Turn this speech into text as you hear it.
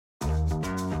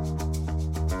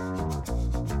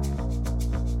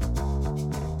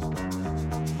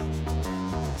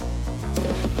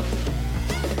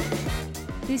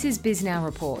This is BizNow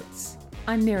Reports.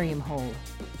 I'm Miriam Hall.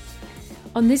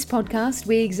 On this podcast,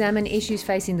 we examine issues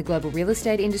facing the global real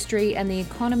estate industry and the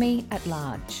economy at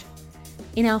large.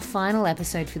 In our final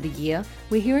episode for the year,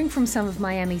 we're hearing from some of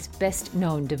Miami's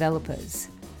best-known developers.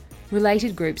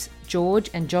 Related Group's George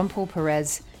and John Paul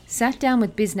Perez sat down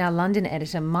with BizNow London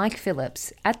editor Mike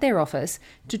Phillips at their office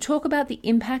to talk about the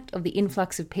impact of the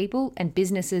influx of people and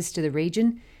businesses to the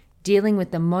region, dealing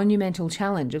with the monumental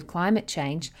challenge of climate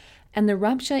change, and the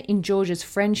rupture in George's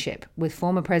friendship with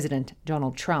former President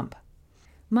Donald Trump.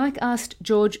 Mike asked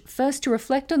George first to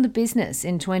reflect on the business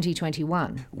in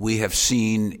 2021. We have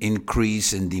seen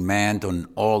increase in demand on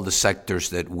all the sectors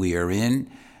that we are in,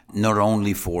 not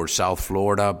only for South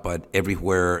Florida, but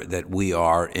everywhere that we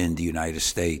are in the United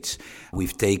States.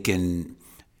 We've taken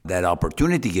that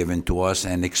opportunity given to us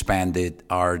and expanded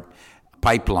our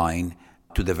pipeline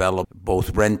to develop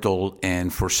both rental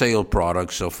and for sale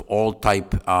products of all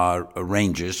type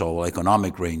ranges, all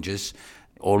economic ranges,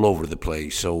 all over the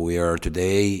place. So we are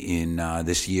today in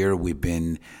this year, we've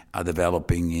been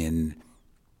developing in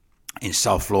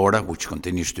South Florida, which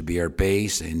continues to be our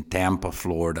base, in Tampa,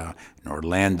 Florida, in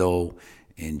Orlando,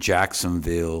 in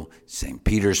Jacksonville, St.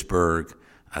 Petersburg,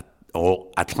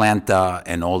 Atlanta,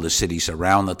 and all the cities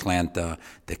around Atlanta,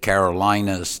 the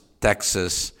Carolinas,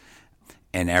 Texas,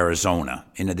 and Arizona,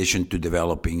 in addition to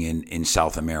developing in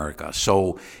South America.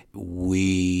 So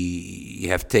we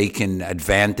have taken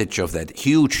advantage of that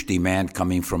huge demand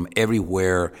coming from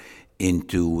everywhere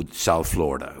into South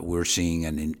Florida. We're seeing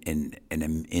an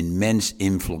immense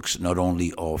influx not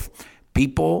only of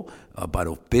people, but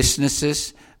of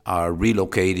businesses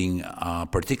relocating,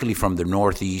 particularly from the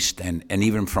Northeast and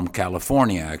even from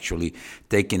California, actually,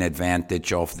 taking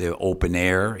advantage of the open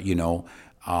air,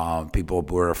 people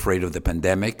were afraid of the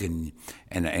pandemic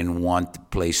and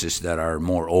want places that are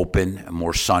more open,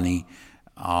 more sunny,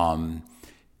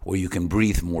 where you can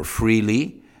breathe more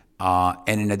freely.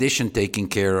 And in addition, taking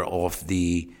care of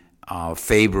the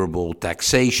favorable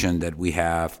taxation that we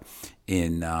have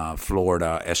in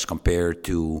Florida as compared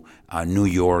to New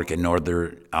York and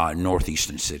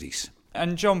northeastern cities.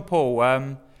 And John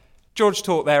Paul, George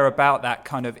talked there about that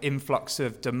kind of influx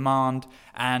of demand,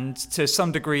 and to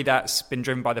some degree that's been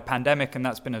driven by the pandemic, and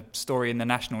that's been a story in the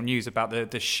national news about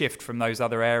the shift from those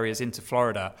other areas into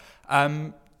Florida.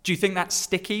 Do you think that's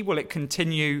sticky? Will it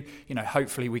continue?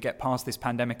 Hopefully we get past this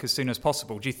pandemic as soon as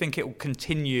possible. Do you think it will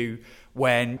continue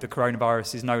when the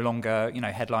coronavirus is no longer,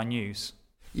 headline news?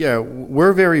 Yeah,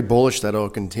 we're very bullish that it'll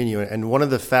continue. And one of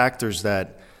the factors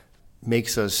that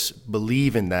makes us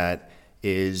believe in that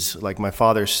is, like my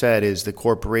father said, is the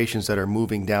corporations that are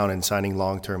moving down and signing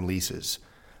long-term leases.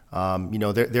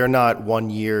 They're not 1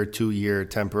 year, 2 year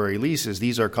temporary leases.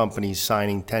 These are companies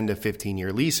signing 10 to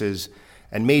 15-year leases,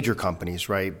 and major companies,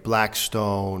 right?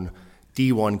 Blackstone,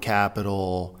 D1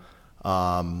 Capital,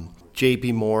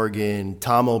 JP Morgan,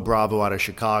 Thoma Bravo out of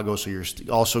Chicago, so you're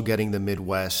also getting the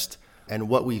Midwest. And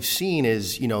what we've seen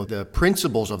is, the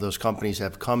principals of those companies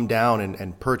have come down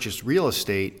and purchased real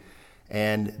estate,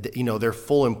 and their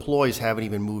full employees haven't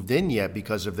even moved in yet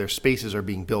because of their spaces are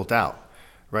being built out,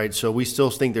 right? So we still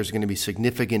think there's going to be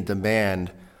significant demand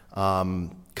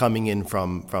coming in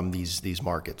from these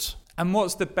markets. And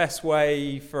what's the best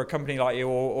way for a company like you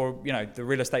or the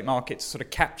real estate market to sort of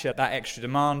capture that extra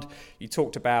demand? You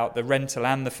talked about the rental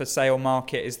and the for sale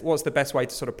market. What's the best way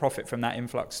to sort of profit from that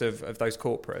influx of those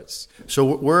corporates?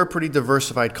 So we're a pretty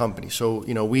diversified company. So,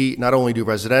 we not only do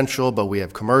residential, but we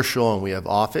have commercial and we have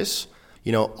office.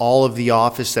 All of the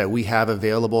office that we have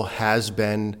available has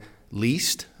been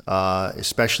leased,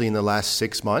 especially in the last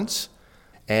 6 months.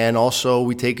 And also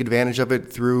we take advantage of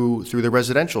it through the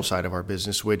residential side of our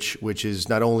business, which is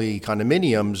not only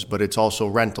condominiums, but it's also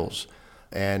rentals.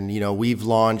 And, we've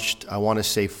launched, I want to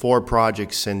say 4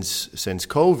 projects since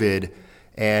COVID,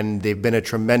 and they've been a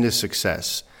tremendous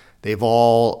success. They've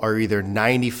all are either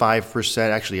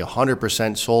 95%, actually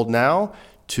 100% sold now,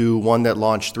 to one that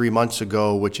launched 3 months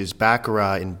ago, which is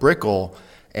Baccarat in Brickell,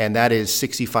 and that is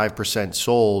 65%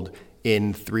 sold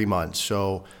in 3 months.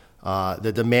 So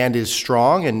the demand is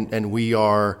strong, and we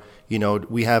are,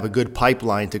 we have a good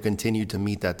pipeline to continue to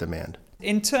meet that demand.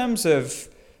 In terms of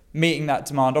meeting that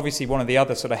demand, obviously one of the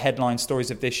other sort of headline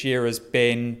stories of this year has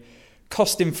been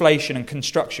cost inflation and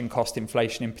construction cost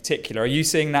inflation in particular. Are you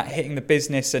seeing that hitting the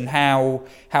business, and how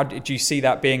did you see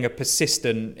that being a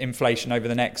persistent inflation over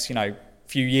the next,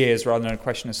 few years rather than a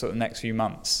question of sort of the next few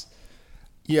months?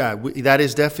 Yeah, that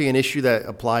is definitely an issue that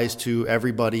applies to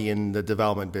everybody in the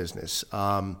development business.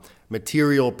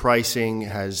 Material pricing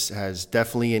has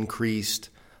definitely increased.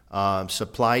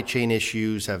 Supply chain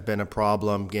issues have been a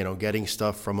problem, getting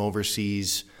stuff from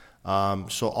overseas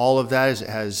So all of that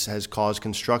has caused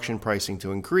construction pricing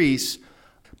to increase,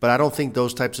 but I don't think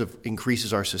those types of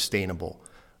increases are sustainable.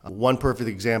 One perfect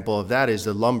example of that is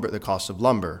the cost of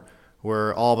lumber,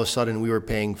 where all of a sudden we were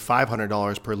paying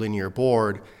 $500 per linear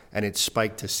board, and it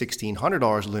spiked to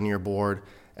 $1,600 a linear board,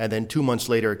 and then 2 months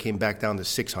later it came back down to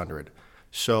 $600.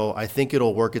 So I think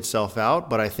it'll work itself out,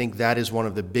 but I think that is one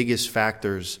of the biggest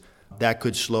factors that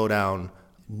could slow down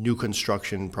new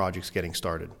construction projects getting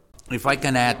started. If I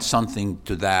can add something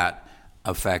to that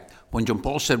effect, when John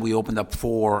Paul said we opened up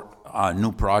 4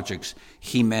 new projects,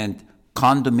 he meant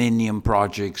condominium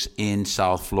projects in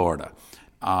South Florida.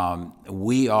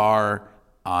 We are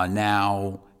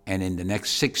now, and in the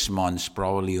next 6 months,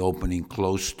 probably opening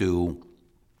close to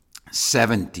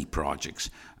 70 projects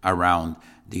around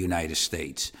the United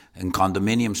States. And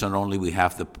condominiums, not only we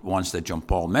have the ones that John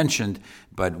Paul mentioned,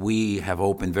 but we have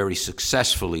opened very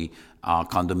successfully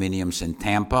condominiums in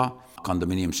Tampa,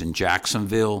 condominiums in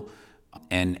Jacksonville,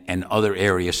 and other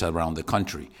areas around the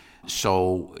country.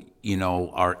 So,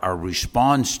 our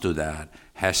response to that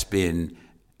has been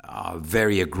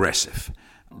very aggressive.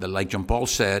 Like John Paul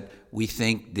said, we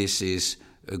think this is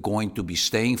going to be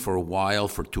staying for a while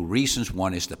for 2 reasons.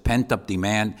 One is the pent-up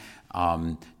demand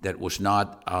that was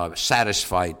not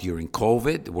satisfied during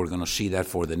COVID. We're going to see that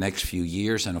for the next few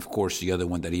years. And of course, the other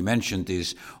one that he mentioned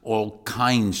is all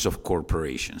kinds of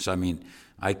corporations. I mean,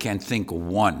 I can't think of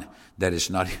one that is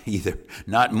not either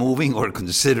not moving or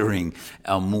considering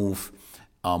a move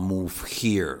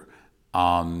here.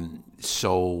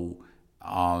 So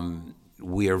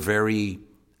we are very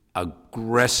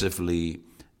aggressively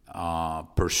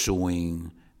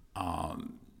pursuing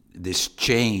this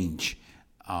change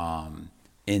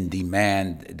in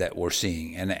demand that we're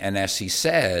seeing. And as he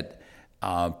said,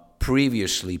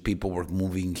 previously people were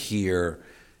moving here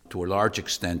to a large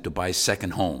extent to buy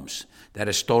second homes. That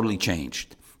has totally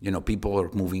changed. People are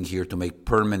moving here to make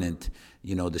permanent,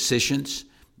 decisions.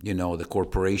 The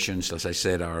corporations, as I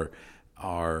said,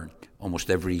 are almost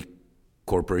every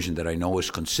corporation that I know is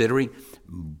considering.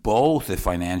 Both the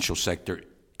financial sector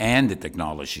and the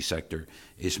technology sector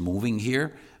is moving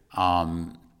here.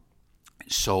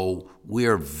 So we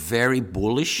are very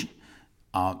bullish.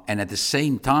 And at the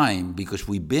same time, because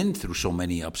we've been through so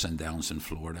many ups and downs in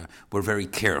Florida, we're very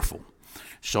careful.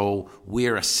 So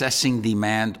we're assessing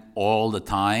demand all the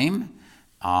time.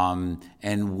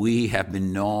 And we have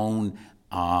been known,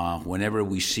 whenever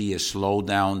we see a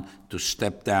slowdown, to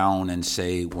step down and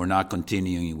say, we're not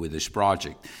continuing with this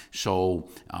project. So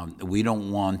we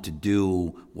don't want to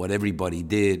do what everybody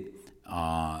did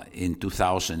in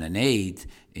 2008,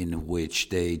 in which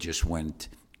they just went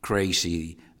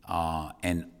crazy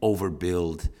and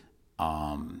overbuild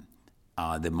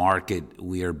the market.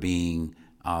 We are being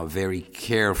very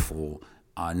careful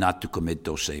not to commit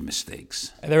those same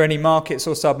mistakes. Are there any markets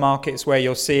or sub-markets where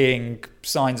you're seeing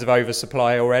signs of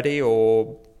oversupply already,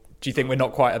 or do you think we're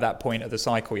not quite at that point of the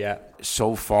cycle yet?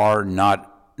 So far, not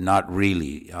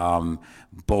really.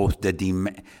 Both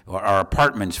our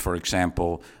apartments, for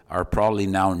example, are probably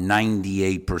now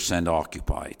 98%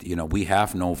 occupied. We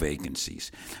have no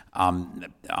vacancies, and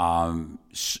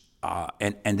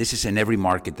this is in every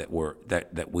market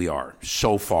that we are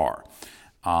so far.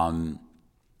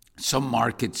 Some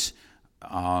markets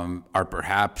are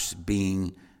perhaps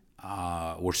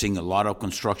we're seeing a lot of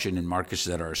construction in markets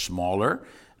that are smaller,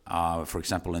 for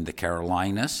example, in the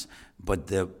Carolinas, but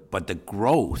the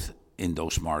growth in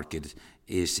those markets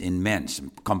is immense.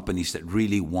 Companies that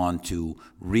really want to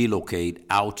relocate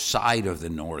outside of the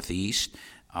Northeast,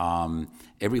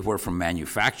 everywhere from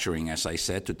manufacturing, as I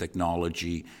said, to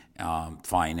technology,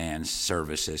 finance,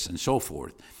 services, and so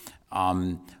forth.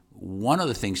 One of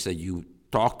the things that you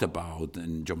talked about,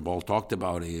 and John Paul talked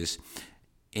about, is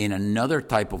in another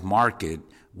type of market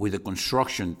with the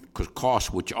construction costs,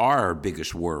 which are our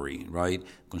biggest worry, right?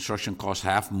 Construction costs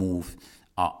have moved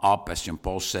up, as John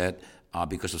Paul said,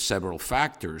 because of several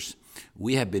factors.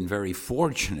 We have been very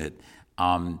fortunate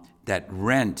that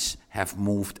rents have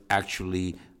moved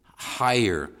actually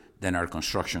higher than our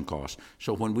construction costs.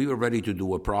 So when we were ready to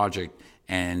do a project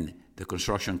and the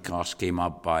construction costs came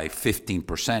up by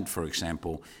 15%, for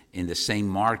example, in the same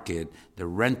market, the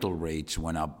rental rates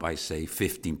went up by, say,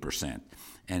 15%.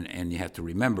 And you have to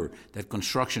remember that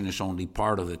construction is only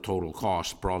part of the total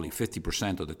cost, probably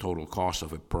 50% of the total cost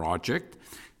of a project.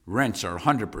 Rents are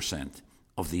 100%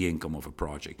 of the income of a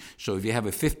project. So if you have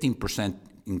a 15%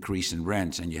 increase in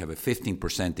rents and you have a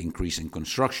 15% increase in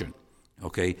construction,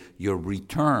 okay, your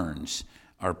returns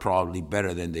are probably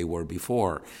better than they were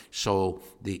before. So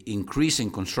the increase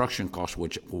in construction costs,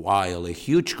 which while a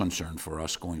huge concern for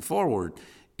us going forward,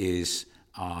 is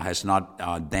has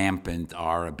not dampened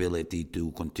our ability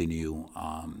to continue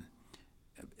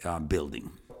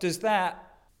building. Does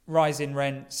that rise in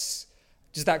rents,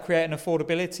 does that create an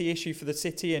affordability issue for the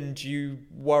city? And do you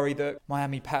worry that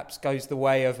Miami perhaps goes the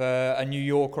way of a New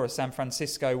York or a San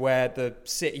Francisco, where the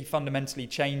city fundamentally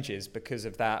changes because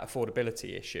of that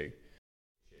affordability issue?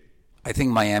 I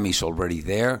think Miami's already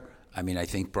there. I mean, I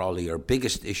think probably our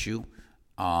biggest issue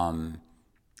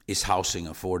is housing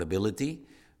affordability.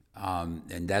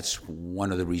 And that's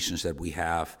one of the reasons that we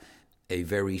have a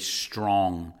very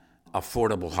strong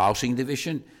affordable housing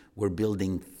division. We're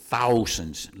building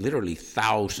thousands, literally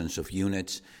thousands of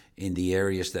units in the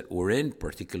areas that we're in,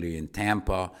 particularly in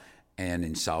Tampa and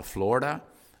in South Florida,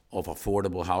 of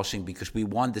affordable housing, because we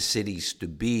want the cities to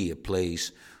be a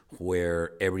place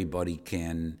where everybody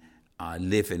can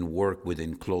live and work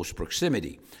within close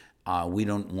proximity. We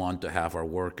don't want to have our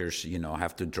workers,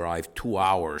 have to drive 2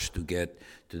 hours to get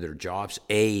to their jobs.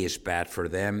 Is bad for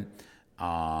them.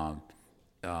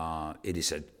 It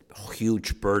is a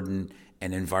huge burden,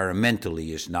 and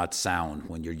environmentally is not sound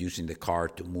when you're using the car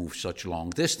to move such long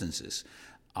distances.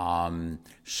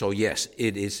 So yes,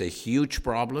 it is a huge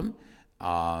problem.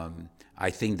 I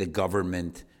think the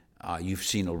government, you've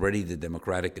seen already the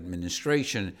Democratic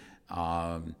administration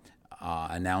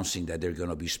announcing that they're going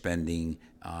to be spending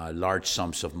large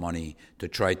sums of money to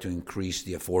try to increase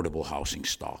the affordable housing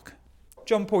stock.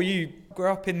 John Paul, you grew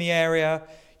up in the area.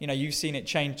 You've seen it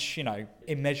change,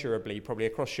 immeasurably, probably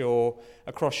across your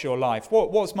life.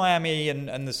 What's Miami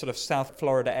and the sort of South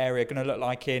Florida area going to look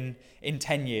like in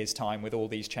 10 years' time with all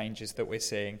these changes that we're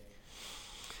seeing?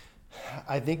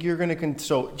 I think you're going to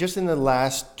so just in the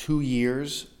last 2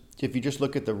 years, if you just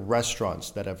look at the restaurants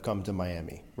that have come to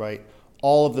Miami, right?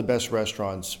 All of the best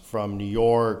restaurants from New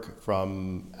York,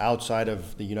 from outside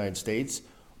of the United States,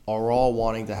 are all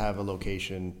wanting to have a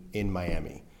location in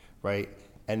Miami, right?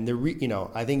 And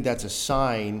I think that's a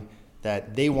sign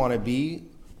that they want to be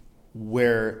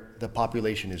where the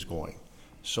population is going.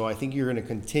 So I think you're going to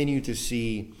continue to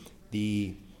see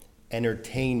the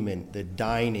entertainment, the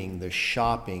dining, the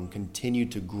shopping continue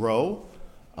to grow.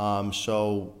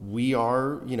 So we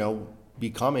are,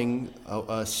 becoming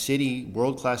a city,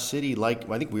 world-class city, like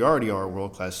I think we already are a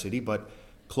world-class city, but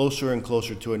closer and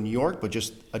closer to a New York, but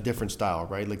just a different style,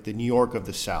 right? Like the New York of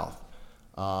the South.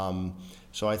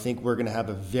 So I think we're going to have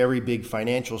a very big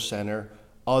financial center,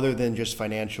 other than just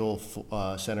financial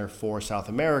center for South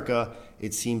America.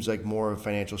 It seems like more of a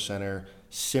financial center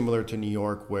similar to New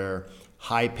York, where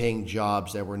high-paying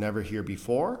jobs that were never here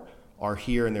before are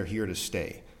here, and they're here to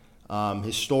stay.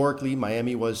 Historically,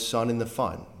 Miami was sun in the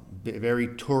fun,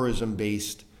 very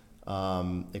tourism-based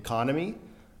economy.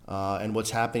 And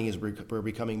what's happening is we're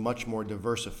becoming much more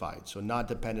diversified. So not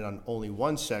dependent on only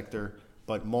one sector,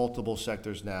 but multiple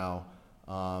sectors now.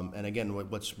 And again,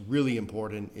 what's really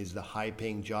important is the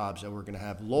high-paying jobs that we're going to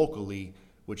have locally,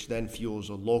 which then fuels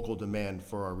a local demand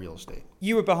for our real estate.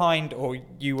 You were behind, or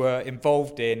you were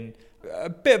involved in, a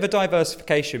bit of a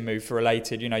diversification move for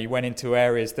Related. You went into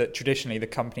areas that traditionally the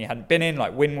company hadn't been in,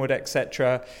 like Wynwood,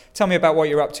 etc. Tell me about what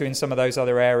you're up to in some of those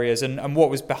other areas, and what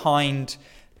was behind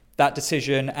that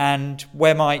decision, and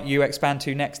where might you expand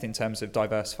to next in terms of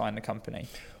diversifying the company?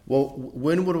 Well,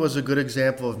 Wynwood was a good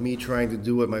example of me trying to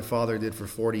do what my father did for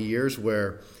 40 years,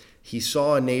 where he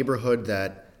saw a neighborhood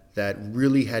that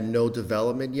really had no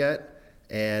development yet,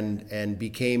 and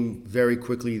became very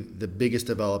quickly the biggest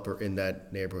developer in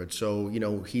that neighborhood. So,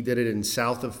 he did it in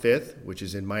south of 5th, which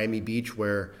is in Miami Beach,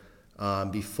 where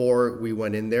before we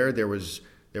went in there was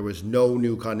no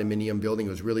new condominium building.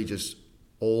 It was really just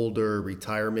older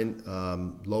retirement,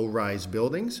 low-rise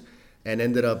buildings, and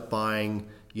ended up buying,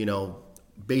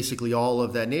 basically all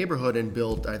of that neighborhood and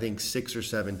built, I think, 6 or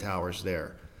 7 towers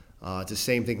there. It's the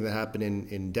same thing that happened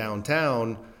in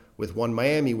downtown with One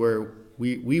Miami, where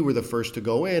we were the first to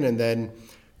go in, and then,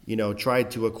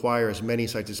 tried to acquire as many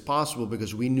sites as possible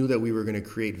because we knew that we were going to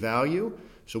create value.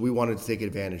 So we wanted to take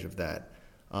advantage of that.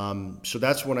 So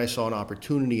that's when I saw an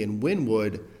opportunity in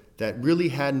Wynwood that really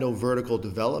had no vertical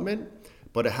development,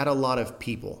 but it had a lot of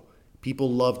people.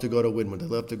 People love to go to Wynwood. They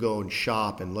love to go and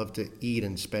shop and love to eat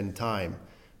and spend time.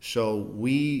 So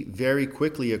we very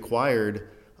quickly acquired,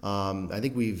 I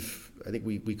think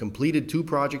we completed 2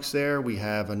 projects there. We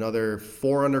have another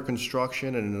 4 under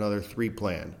construction and another 3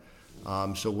 planned.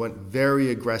 So went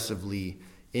very aggressively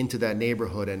into that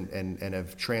neighborhood and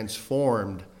have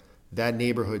transformed that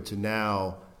neighborhood to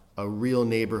now a real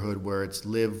neighborhood where it's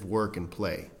live, work, and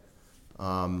play.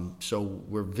 So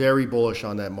we're very bullish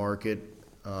on that market.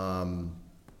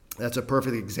 That's a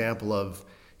perfect example of,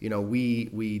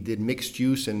 we did mixed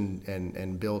use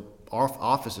and built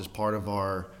office as part of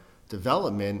our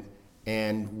development,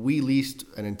 and we leased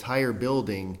an entire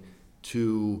building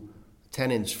to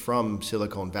tenants from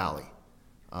Silicon Valley.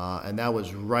 And that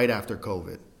was right after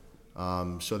COVID.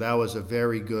 So that was a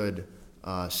very good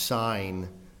sign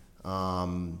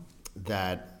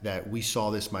that we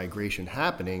saw this migration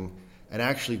happening, and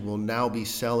actually will now be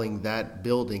selling that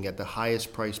building at the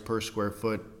highest price per square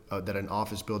foot that an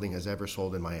office building has ever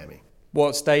sold in Miami.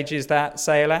 What stage is that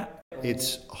sale at?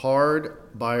 It's hard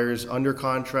buyers under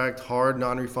contract, hard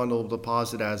non-refundable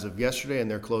deposit as of yesterday,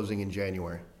 and they're closing in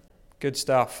January. Good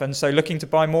stuff. And so looking to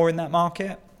buy more in that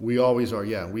market? We always are,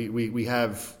 yeah. We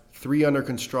have 3 under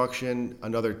construction,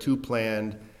 another 2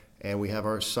 planned, and we have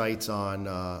our sights on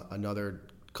another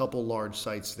couple large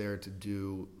sites there to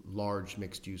do large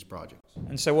mixed-use projects.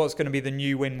 And so what's going to be the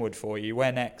new Wynwood for you?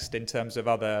 Where next in terms of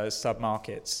other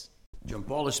sub-markets? John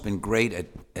Paul has been great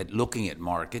at looking at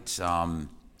markets.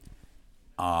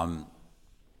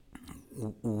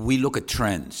 We look at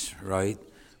trends, right?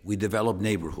 We develop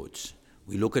neighborhoods.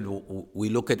 We look at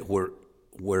where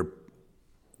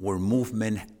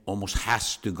movement almost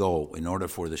has to go in order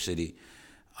for the city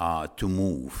to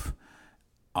move.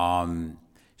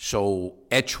 So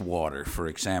Edgewater, for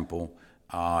example,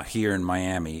 here in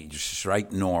Miami, just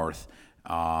right north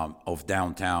of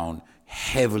downtown,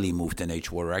 heavily moved in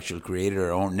Edgewater, actually created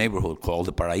our own neighborhood called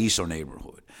the Paraíso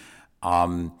neighborhood.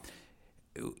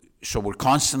 So we're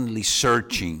constantly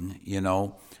searching,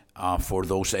 for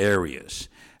those areas.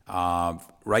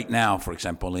 Right now, for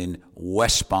example, in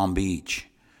West Palm Beach,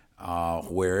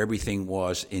 where everything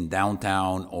was in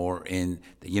downtown or in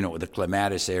the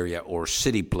Clematis area or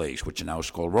City Place, which now is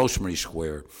called Rosemary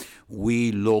Square,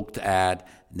 we looked at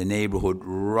the neighborhood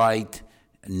right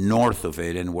north of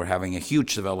it, and we're having a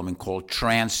huge development called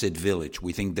Transit Village.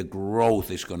 We think the growth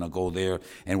is going to go there,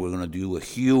 and we're going to do a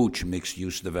huge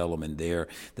mixed-use development there.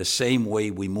 The same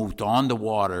way we moved on the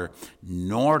water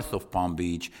north of Palm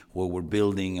Beach, where we're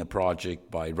building a project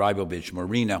by Rybovich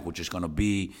Marina, which is going to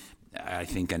be, I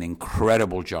think, an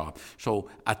incredible job. So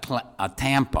at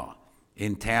Tampa,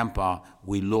 in Tampa,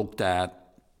 we looked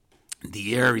at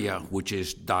the area which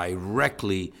is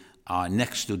directly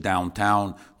next to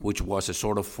downtown, which was a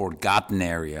sort of forgotten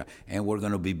area, and we're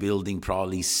going to be building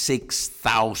probably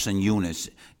 6,000 units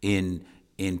in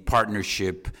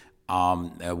partnership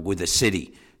with the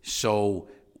city. So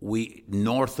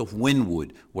north of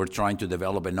Wynwood, we're trying to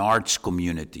develop an arts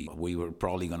community. We were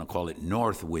probably going to call it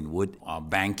North Wynwood,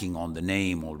 banking on the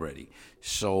name already.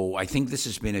 So I think this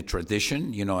has been a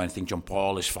tradition, I think John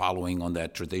Paul is following on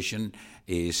that tradition,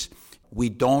 is we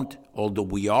don't, although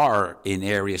we are in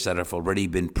areas that have already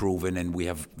been proven and we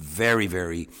have very,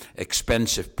 very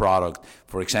expensive product.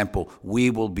 For example, we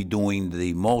will be doing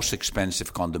the most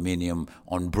expensive condominium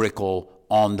on Brickell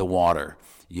on the water,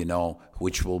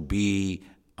 which will be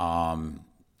having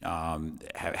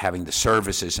the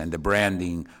services and the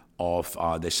branding of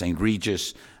the St.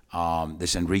 Regis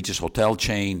hotel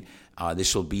chain.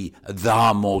 This will be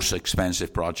the most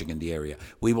expensive project in the area.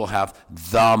 We will have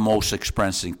the most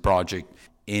expensive project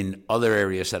in other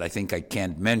areas that I think I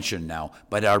can't mention now,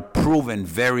 but are proven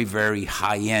very, very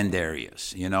high-end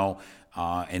areas,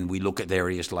 and we look at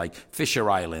areas like Fisher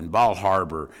Island, Bal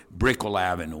Harbor, Brickell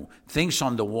Avenue, things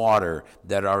on the water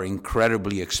that are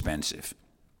incredibly expensive.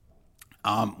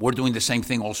 We're doing the same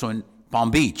thing also in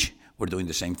Palm Beach. We're doing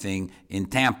the same thing in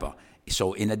Tampa.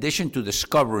 So in addition to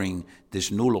discovering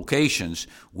these new locations,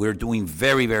 we're doing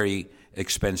very, very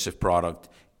expensive product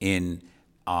in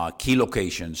key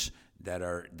locations that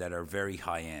are very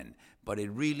high end. But it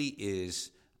really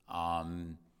is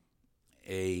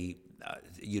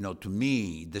to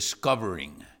me,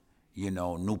 discovering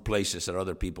new places that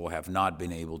other people have not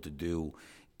been able to do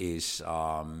is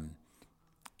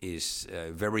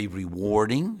very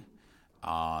rewarding.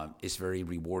 It's very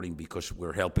rewarding because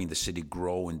we're helping the city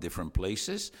grow in different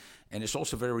places. And it's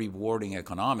also very rewarding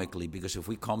economically because if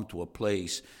we come to a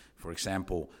place, for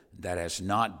example, that has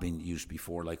not been used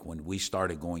before, like when we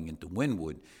started going into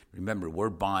Wynwood, remember, we're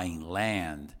buying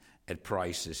land at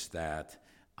prices that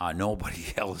nobody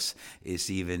else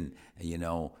is even,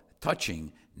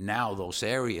 touching. Now those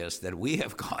areas that we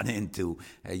have gone into,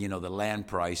 the land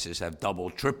prices have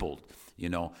doubled, tripled.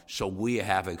 So we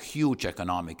have a huge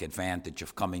economic advantage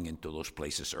of coming into those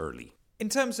places early. In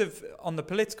terms of, on the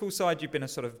political side, you've been a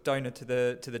sort of donor to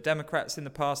the Democrats in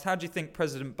the past. How do you think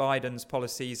President Biden's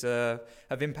policies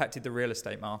have impacted the real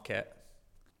estate market?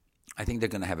 I think they're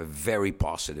going to have a very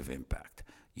positive impact.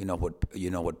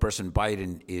 What President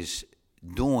Biden is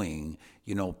doing,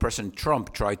 President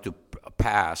Trump tried to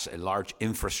pass a large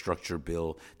infrastructure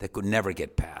bill that could never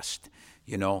get passed,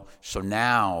 So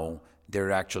now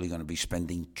they're actually going to be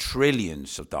spending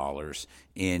trillions of dollars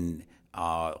in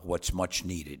what's much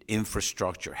needed: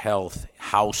 infrastructure, health,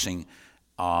 housing,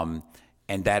 and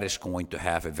that is going to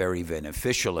have a very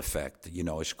beneficial effect.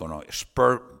 It's going to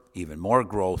spur even more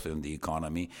growth in the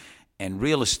economy, and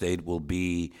real estate will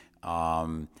be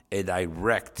a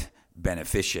direct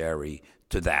beneficiary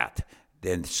to that.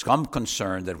 Then some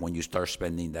concern that when you start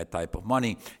spending that type of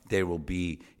money, there will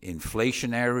be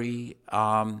inflationary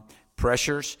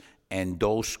pressures, and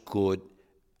those could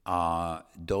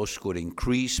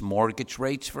increase mortgage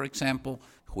rates, for example,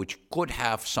 which could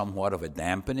have somewhat of a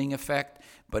dampening effect.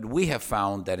 But we have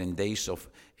found that in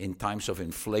times of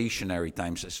inflationary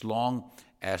times, as long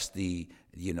as the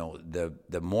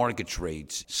mortgage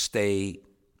rates stay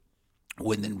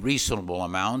within reasonable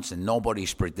amounts, and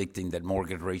nobody's predicting that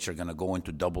mortgage rates are going to go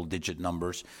into double-digit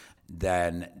numbers,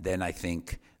 then I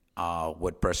think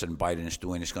what President Biden is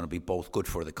doing is going to be both good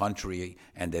for the country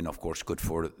and then, of course, good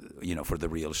for the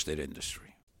real estate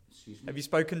industry. Have you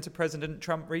spoken to President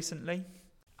Trump recently?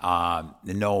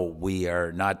 No, we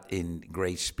are not in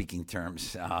great speaking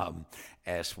terms,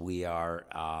 as we are.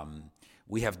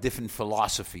 We have different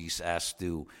philosophies as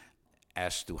to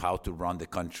how to run the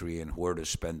country and where to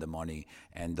spend the money,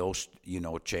 and those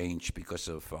change because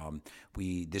of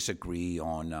we disagree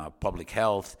on public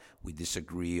health, we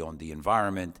disagree on the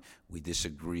environment, we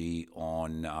disagree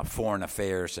on foreign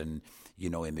affairs and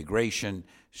immigration.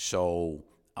 So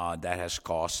that has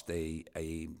caused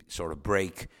a sort of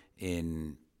break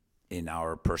in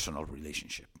our personal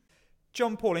relationship.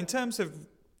 John Paul, in terms of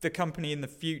the company in the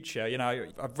future,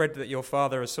 I've read that your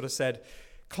father has sort of said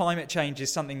climate change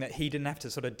is something that he didn't have to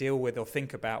sort of deal with or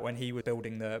think about when he was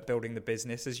building the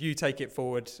business. As you take it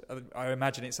forward, I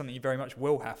imagine it's something you very much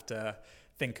will have to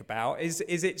think about. Is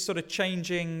it sort of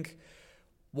changing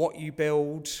what you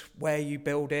build, where you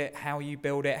build it, how you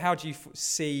build it? How do you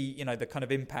see, the kind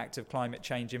of impact of climate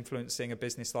change influencing a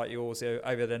business like yours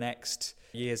over the next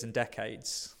years and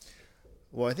decades?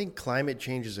 Well, I think climate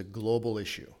change is a global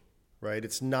issue, right?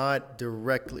 It's not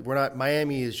directly,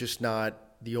 Miami is just not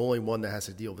the only one that has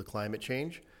to deal with climate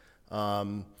change.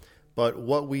 But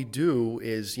what we do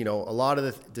is, a lot of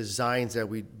the designs that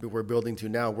we're building to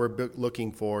now, we're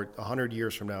looking for 100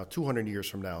 years from now, 200 years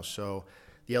from now. So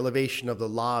the elevation of the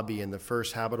lobby and the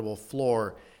first habitable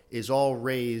floor is all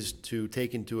raised to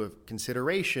take into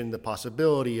consideration the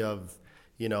possibility of,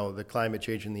 the climate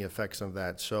change and the effects of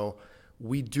that. So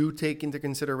we do take into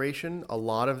consideration a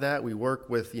lot of that. We work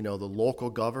with, the local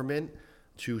government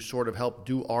to sort of help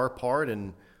do our part.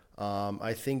 And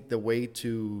I think the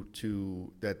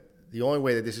only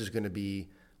way that this is going to be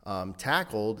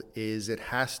tackled is it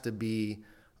has to be,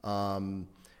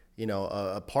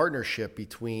 a partnership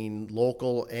between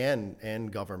local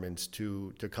and governments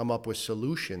to come up with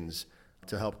solutions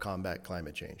to help combat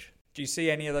climate change. Do you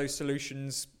see any of those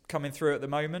solutions coming through at the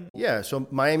moment? Yeah, so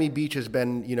Miami Beach has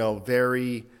been,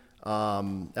 very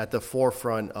at the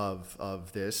forefront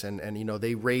of this, and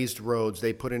they raised roads,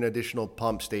 they put in additional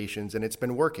pump stations, and it's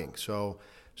been working. So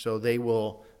they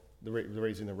will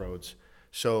raising the roads.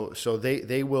 So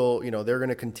they will, they're going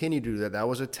to continue to do that. That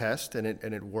was a test, and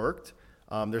it worked.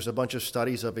 There's a bunch of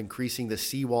studies of increasing the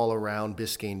seawall around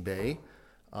Biscayne Bay.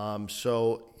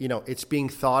 So it's being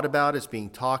thought about, it's being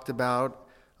talked about.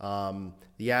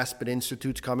 The Aspen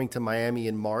Institute's coming to Miami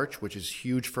in March, which is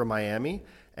huge for Miami.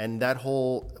 And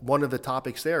one of the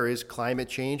topics there is climate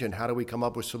change and how do we come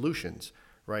up with solutions,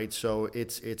 right? So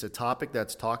it's a topic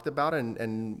that's talked about,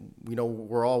 and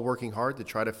we're all working hard to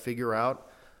try to figure out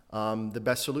the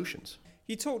best solutions.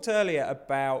 You talked earlier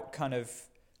about kind of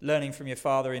learning from your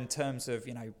father in terms of,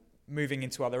 moving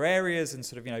into other areas and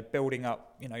sort of, building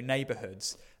up,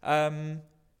 neighborhoods.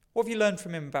 What have you learned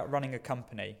from him about running a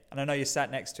company? And I know you sat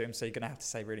next to him, so you're going to have to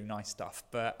say really nice stuff.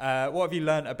 But what have you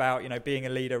learned about, being a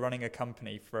leader, running a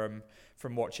company from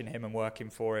watching him and working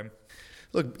for him?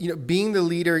 Look, being the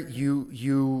leader,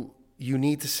 you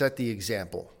need to set the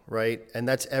example, right? And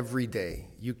that's every day.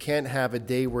 You can't have a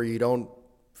day where you don't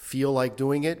feel like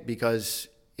doing it, because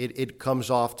it comes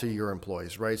off to your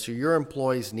employees, right? So your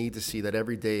employees need to see that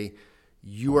every day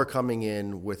you are coming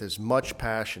in with as much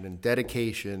passion and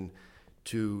dedication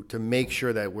to make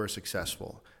sure that we're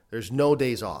successful. There's no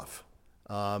days off.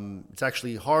 It's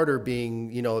actually harder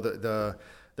being, the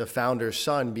founder's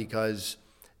son, because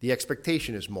the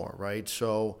expectation is more, right?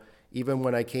 So even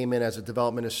when I came in as a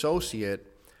development associate,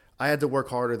 I had to work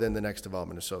harder than the next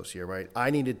development associate, right? I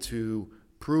needed to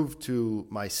prove to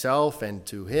myself and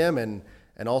to him and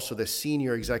also the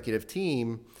senior executive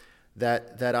team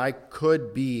that I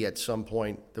could be at some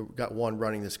point the one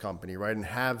running this company, right? And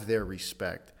have their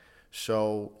respect.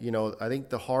 So, I think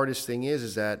the hardest thing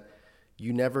is that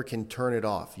you never can turn it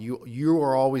off. You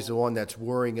are always the one that's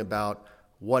worrying about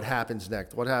what happens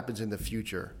next, what happens in the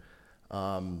future.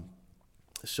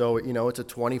 So, it's a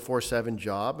 24/7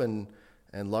 job, and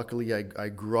luckily I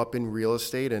grew up in real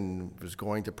estate and was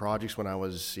going to projects when I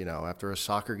was, after a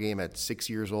soccer game at 6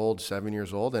 years old, 7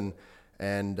 years old, and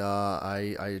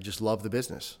I just love the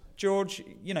business. George,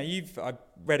 I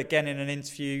read again in an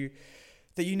interview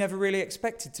that you never really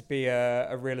expected to be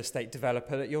a real estate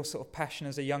developer, that your sort of passion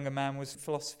as a younger man was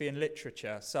philosophy and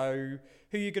literature. So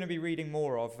who are you going to be reading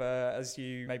more of as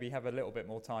you maybe have a little bit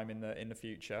more time in the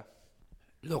future?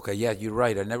 Look, yeah, you're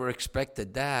right. I never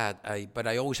expected that, but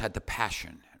I always had the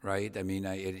passion, right? I mean,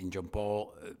 in Jean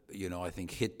Paul, I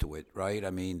think hit to it, right?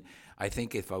 I mean, I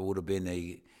think if I would have been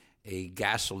a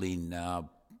gasoline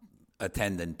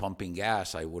attendant pumping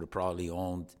gas, I would have probably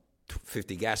owned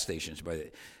 50 gas stations.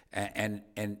 But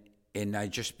and I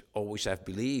just always have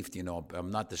believed, I'm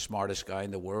not the smartest guy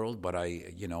in the world, but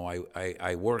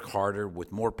I work harder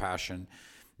with more passion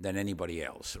than anybody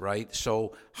else, right?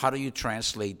 So how do you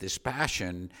translate this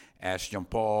passion as Jean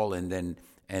Paul and then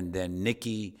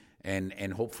Nikki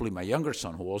and hopefully my younger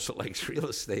son, who also likes real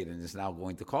estate and is now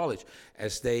going to college,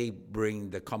 as they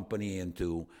bring the company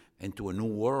into a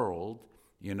new world,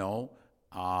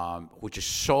 which is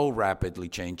so rapidly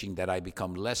changing that I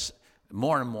become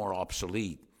more and more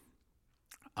obsolete.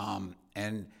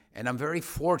 And I'm very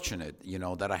fortunate,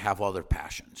 that I have other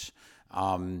passions.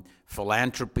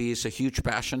 Philanthropy is a huge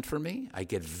passion for me. I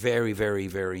get very, very,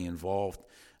 very involved,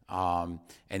 and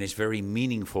it's very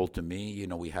meaningful to me.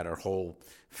 We had our whole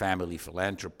family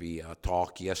philanthropy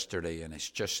talk yesterday, and it's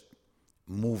just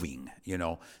moving,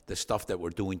 the stuff that we're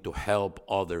doing to help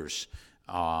others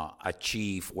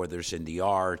achieve, whether it's in the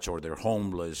arts or they're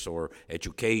homeless or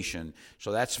education.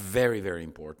 So that's very, very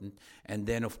important. And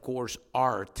then, of course,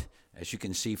 art, as you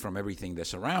can see from everything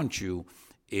that's around you,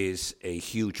 is a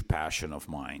huge passion of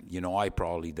mine. I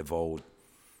probably devote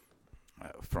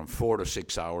from 4 to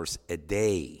 6 hours a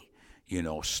day,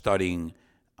 studying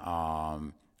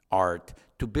art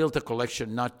to build a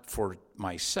collection, not for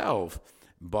myself,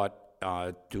 but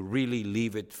to really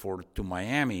leave it to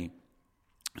Miami.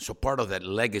 So part of that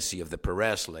legacy, of the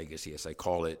Perez legacy, as I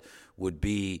call it, would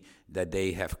be that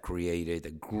they have created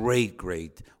a great,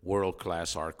 great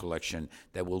world-class art collection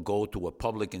that will go to a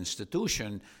public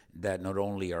institution that not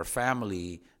only our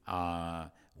family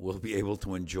will be able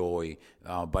to enjoy,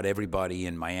 but everybody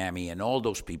in Miami and all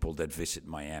those people that visit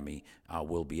Miami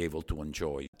will be able to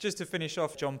enjoy. Just to finish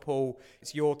off, Jean Paul,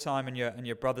 it's your time and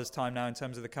your brother's time now in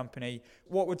terms of the company.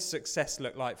 What would success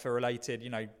look like for Related?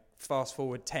 Fast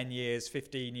forward 10 years,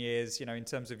 15 years, in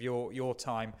terms of your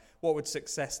time, what would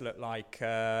success look like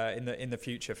in the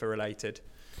future for Related?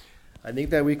 I think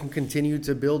that we can continue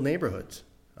to build neighborhoods,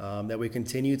 that we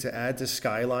continue to add to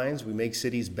skylines, we make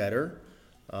cities better.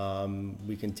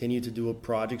 We continue to do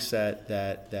projects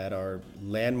that are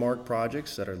landmark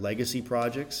projects, that are legacy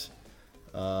projects.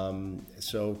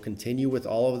 So continue with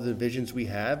all of the visions we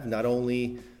have, not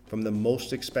only from the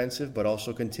most expensive, but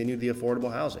also continue the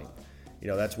affordable housing.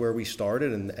 That's where we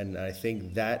started, and I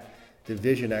think that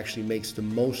division actually makes the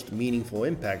most meaningful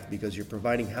impact because you're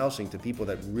providing housing to people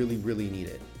that really, really need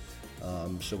it.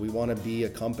 So we want to be a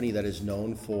company that is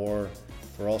known for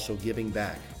also giving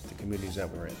back to communities that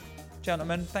we're in.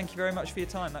 Gentlemen, thank you very much for your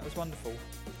time. That was wonderful.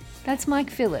 That's Mike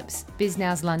Phillips,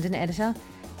 BizNow's London editor,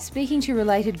 speaking to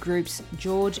Related Group's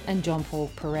George and Jean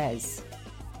Paul Perez.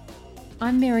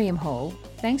 I'm Miriam Hall.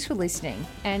 Thanks for listening.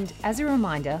 And as a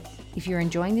reminder, if you're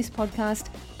enjoying this podcast,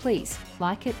 please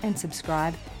like it and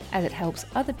subscribe, as it helps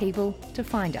other people to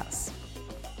find us.